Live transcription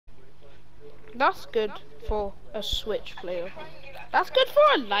That's good for a Switch player. That's good for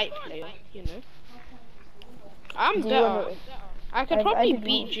a light player, you know. I'm better. I could probably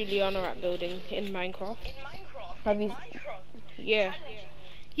beat Juliana at building in Minecraft. Have you? Yeah.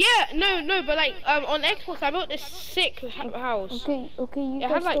 Yeah, no, but like on Xbox I built this sick house. Okay, you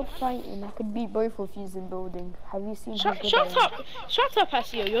guys stop fighting. I could beat both of you in building. Have you seen how good I am? Shut up,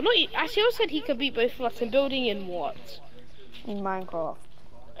 Asio. You're not. Asio said he could beat both of us in building in what? In Minecraft.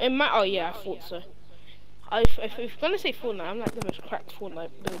 Oh yeah, I thought so. If you're gonna say Fortnite, I'm like the most cracked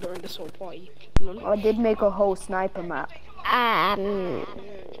Fortnite builder in this whole party. I did make a whole sniper map.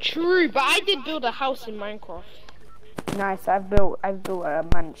 True, but I did build a house in Minecraft. Nice, I've built a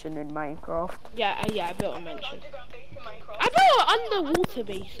mansion in Minecraft. Yeah, I built a mansion. I built an underwater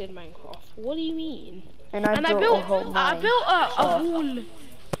base in Minecraft. What do you mean? And I built a whole mine. I built a whole.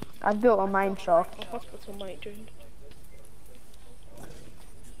 I built a mine shaft. A hospital might join.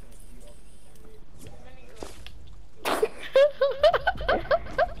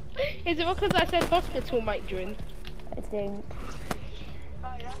 Is it because I said hospital mic join? I think.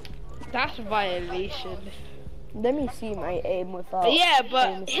 That's violation. Let me see my aim without. Yeah,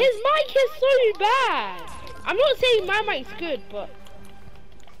 but his mic is so bad. I'm not saying my mic's good, but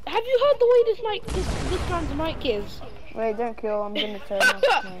have you heard the way this man's mic is? Wait, don't kill. I'm gonna turn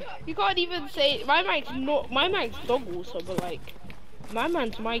off. You can't even say my mic's dog also, but like my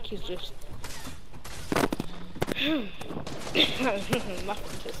man's mic is just nothing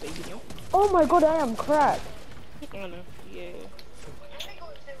to say, you know. Oh my god, I am cracked. I know. Yeah.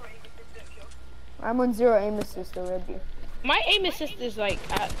 I'm on 0 aim assist already. My aim assist is like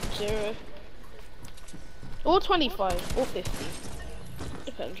at 0 or 25 or 50.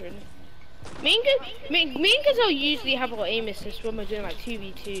 Depends really. Me and Gazelle usually have our aim assist when we're doing like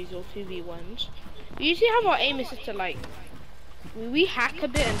 2v2s or 2v1s. We usually have our aim assist to like, we hack a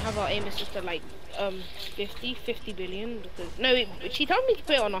bit and have our aim assist to like 50 billion because, no, she told me to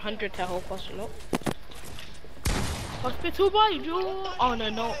put it on 100 to help us a lot. Hospital by Joe. Oh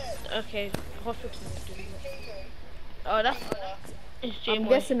no, okay. Hospital. Oh, that's. I'm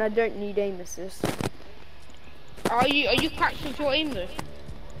guessing I don't need aim assist. Are you practicing your aim though?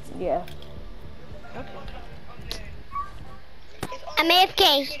 Yeah. Okay. I'm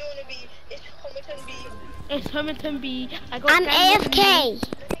AFK. It's Hamilton B. I'm AFK.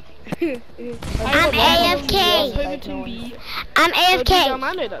 I'm AFK. Hamilton B. I'm AFK.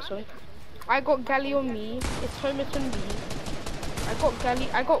 I know that song. I got Galley on me. It's Hamilton B. I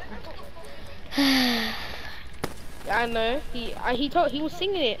got. I know. He was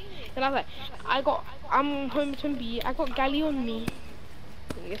singing it, and I was like, I'm Hamilton B. I got Galley on me.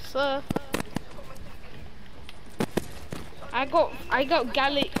 Yes, sir. I got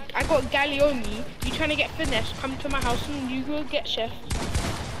Galley on me. You trying to get finesse? Come to my house and you will get chef.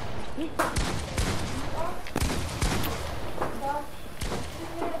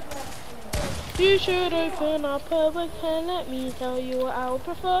 You should open up a book and let me tell you what I would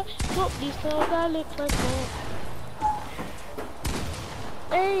prefer. Not these girls that look like that.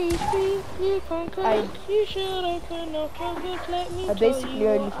 HP, you conquer. You should open up a book, let me tell you. I basically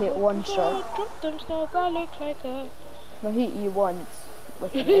only hit one shot. Drop them stars that look like that. I hit you once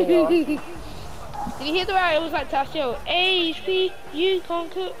with an AR. Did you hear the way I was like to ask you? HP, you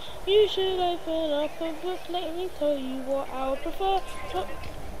conquer. You should open up a book, let me tell you what I would prefer.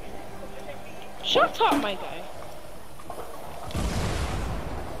 Shut up, my guy.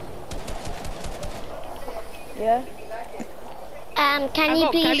 Yeah? Can you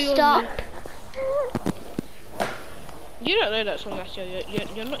please stop? You don't know that song, actually. You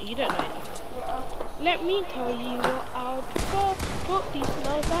don't know it. Let me tell you what I'll prefer. What these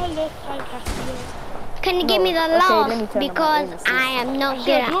smells I look like Casio. Can you give me the last? Because I am not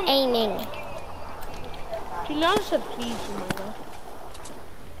good at aiming. Julian said please, remember.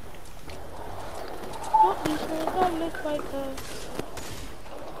 What these smells I look like her.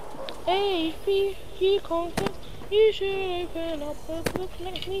 Hey, you conquer. You should open up a book,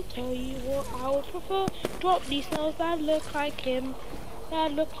 let me tell you what I would prefer. Drop these smells that look like him,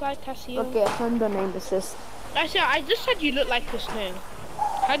 that look like Casio. Okay, I turned on aim assist. Actually, I just said you look like the snow.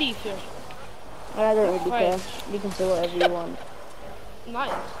 How do you feel? I don't really care. You can say whatever you want.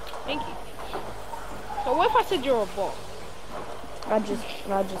 Nice, thank you. So what if I said you're a bot? I just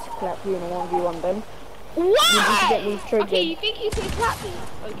clap you in a 1v1 then. What? You just get me triggered. Okay, you think you can clap me?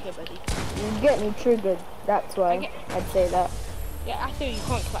 Okay, buddy. You get me triggered, that's why I'd say that. Yeah, actually you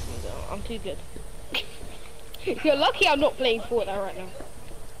can't clap me though, I'm too good. You're lucky I'm not playing Fortnite right now.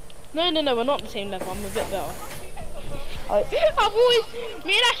 No, we're not the same level, I'm a bit better.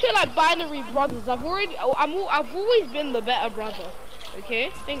 Me and Ash are like binary brothers. I've always been the better brother.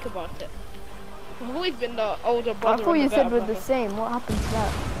 Okay? Think about it. I've always been the older brother. I thought you said we're brother. the same. What happened to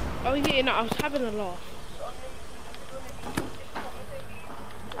that? Oh yeah, no, I was having a laugh.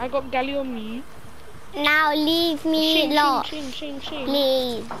 I got Gally on me. Now leave me alone.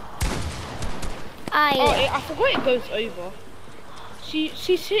 Please. I forgot it goes over.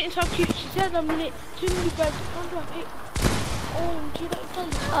 She's sitting so cute. She said I'm lit. Too many birds. How do I pick? Oh, do that fun.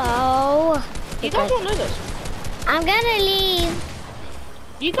 Oh. You guys don't know that song. I'm gonna leave.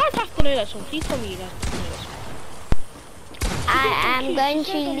 You guys have to know that song. Please tell me you guys have to know that song. I am going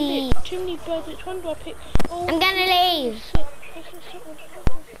to leave. Too many birds. Which one do I pick? Oh, I'm gonna leave.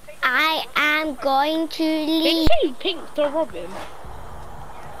 I am going to leave. Make sure you pick the Robin.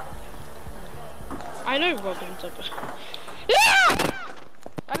 I know Robin's up.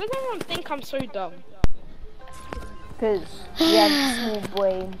 I don't everyone think I'm so dumb. Because you have a small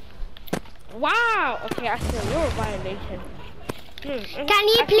brain. Wow. Okay, I feel you're a violation. Can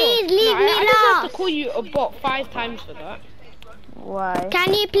you please leave me I just have alone? to call you a bot 5 times for that. Why?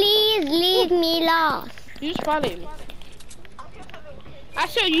 Can you please leave me alone? You just violated me.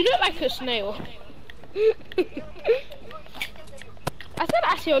 Asio, you look like a snail. I said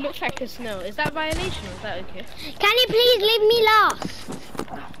Asio looks like a snail. Is that violation or is that okay? Can you please leave me alone?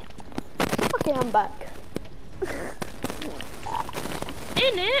 Okay, I'm back.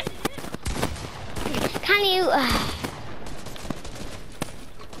 In it? Can you?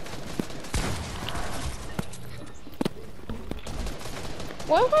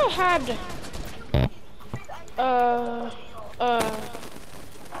 What if I had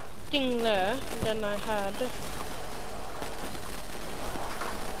thing there, then I had.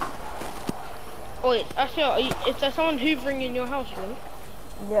 Oh wait, actually, is there someone hoovering in your house, really?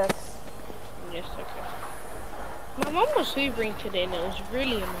 Yes. Yes, okay. My mom was hoovering today and it was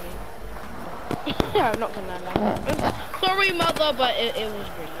really annoying. Yeah, I'm not gonna lie. Sorry, mother, but it was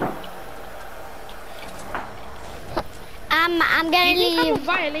really annoying. I'm gonna You think I'm a leave.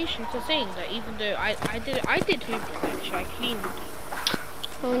 violation for saying that, even though I did hoovering actually, I cleaned it.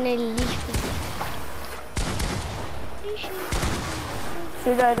 I'm gonna leave.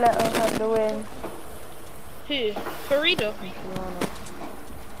 Should I let her have the win? Who? Farida?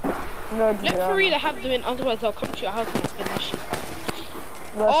 No, Let Farida have the win, otherwise I'll come to your house and finish it.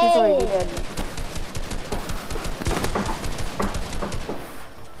 Well, she's already dead.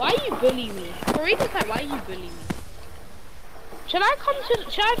 Why you bully me? Farida's like, why you bully me? Should I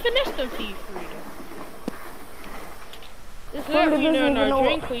finesse them for you, Farida? Just let me know and I'll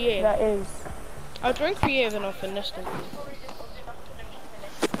drink for you. That is. I'll drink for you and I'll finesse them for you.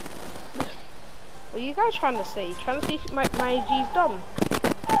 What are you guys trying to say? You trying to say my G's dumb?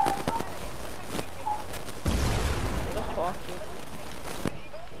 That's what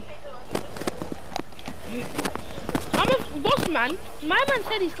I'm a boss man. My man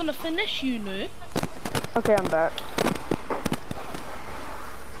said he's gonna finesse you, no? Okay, I'm back.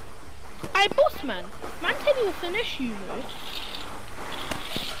 I boss man. Man said he will finish you, no?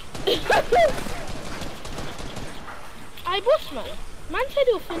 I boss man. Man said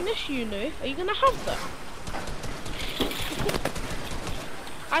he'll finish you, no? Are you gonna have that?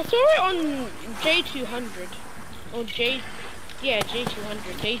 I saw it on J200 or J200,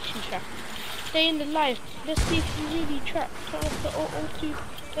 J2 trap. Stay in the life. Let's see if you really trap. Turn off the 002.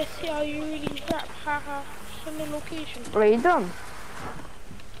 Let's see how you really rap. Haha. Send the location. Are you done?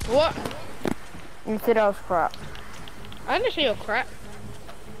 What? You said I was crap. I didn't say you're crap.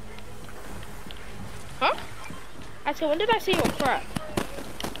 Huh? I said, when did I say you're crap?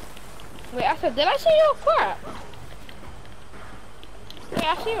 Wait, I said, did I say you're crap? Wait,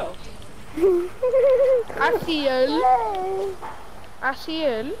 I see you. I see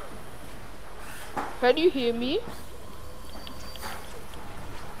you. Can you hear me?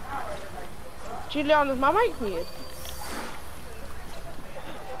 Julian, is my mic weird?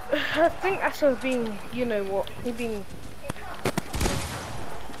 I think Asa being, you know what, he being...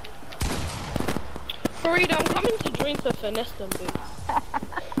 Farida, I'm coming to join the finesse them, boo.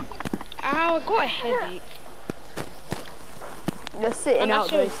 Ow, I got a headache. You're sitting And out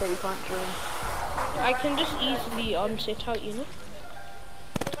Asio, there so you can't join. I can just easily sit out, you know?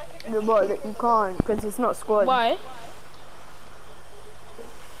 But you can't, because it's not squad. Why?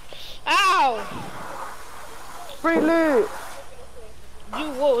 Ow! Free loot!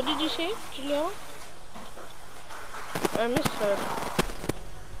 What did you say, Juliana? I missed her.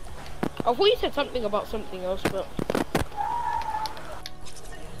 I thought you said something about something else, but...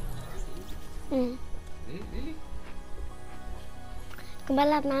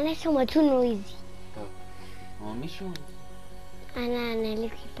 Kebalap mana semua tu noisy. Oh, mission. Ana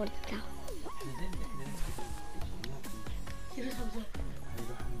lagi porta.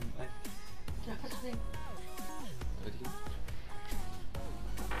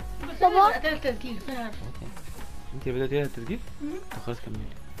 بابا انت بدأتي التسجيل؟ طب خلاص كملي.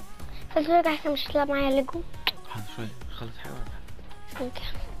 قلت لك احنا مش هتلعب معايا ليجو. حاضر شوية خلص حاجة. اوكي.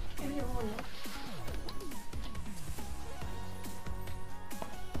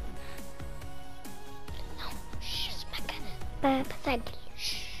 بسجل.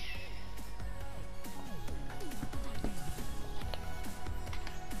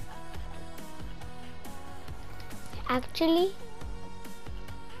 Actually,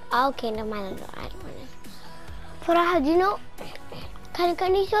 okay, no matter. I don't want it. Farah, do you know?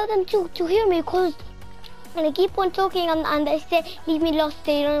 Can you tell them to hear me? Cause when I keep on talking and they say leave me lost,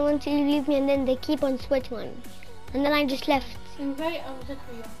 they don't want to leave me, and then they keep on switching on me, and then I just left. Invite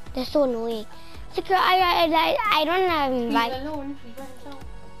Zakaria. They're so annoying. Zakaria, I don't have invite. He's alone. He's by himself.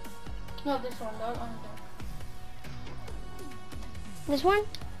 No, this one. The other one. This one?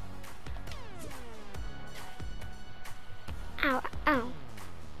 Ow, ow.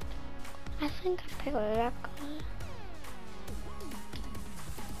 I think I picked that color.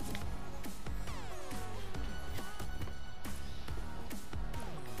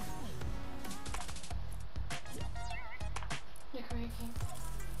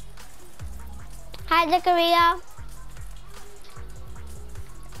 Hi, Zakaria.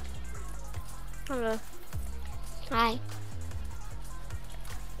 Hello. Hi.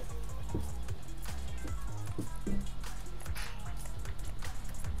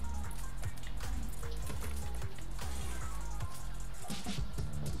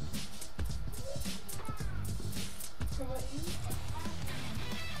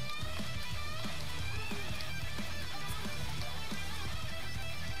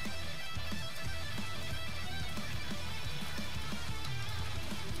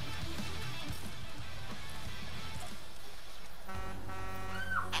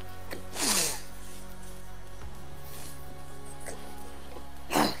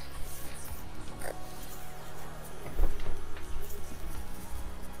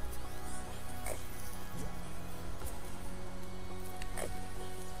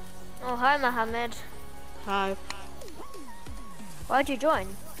 Oh, hi, Mohammed. Hi. Why'd you join?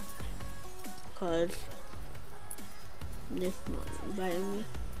 Cause this one invited me.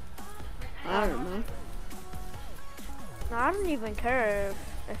 I don't know. No, I don't even care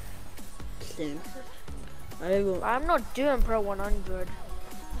if Same. I'm not doing Pro 100.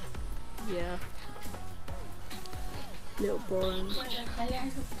 Yeah. Little boring.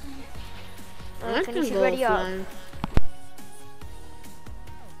 Can you shoot ready up? offline.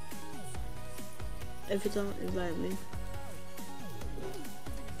 If you don't invite me.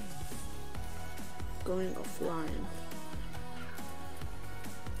 Going offline.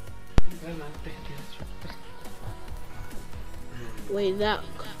 Wait, that.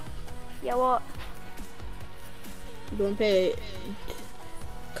 Yeah, what? Don't play.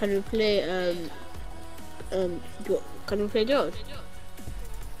 Can we play? Can we play George?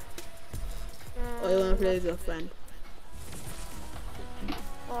 Or you wanna play with your friend?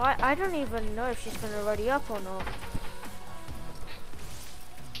 Well, I don't even know if she's gonna ready up or not.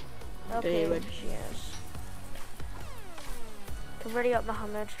 Okay, ready? she is. So ready up,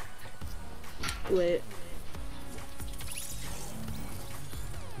 Mohammed. Wait.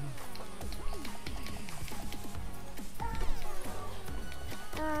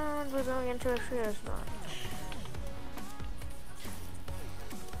 And we're going into a trios match.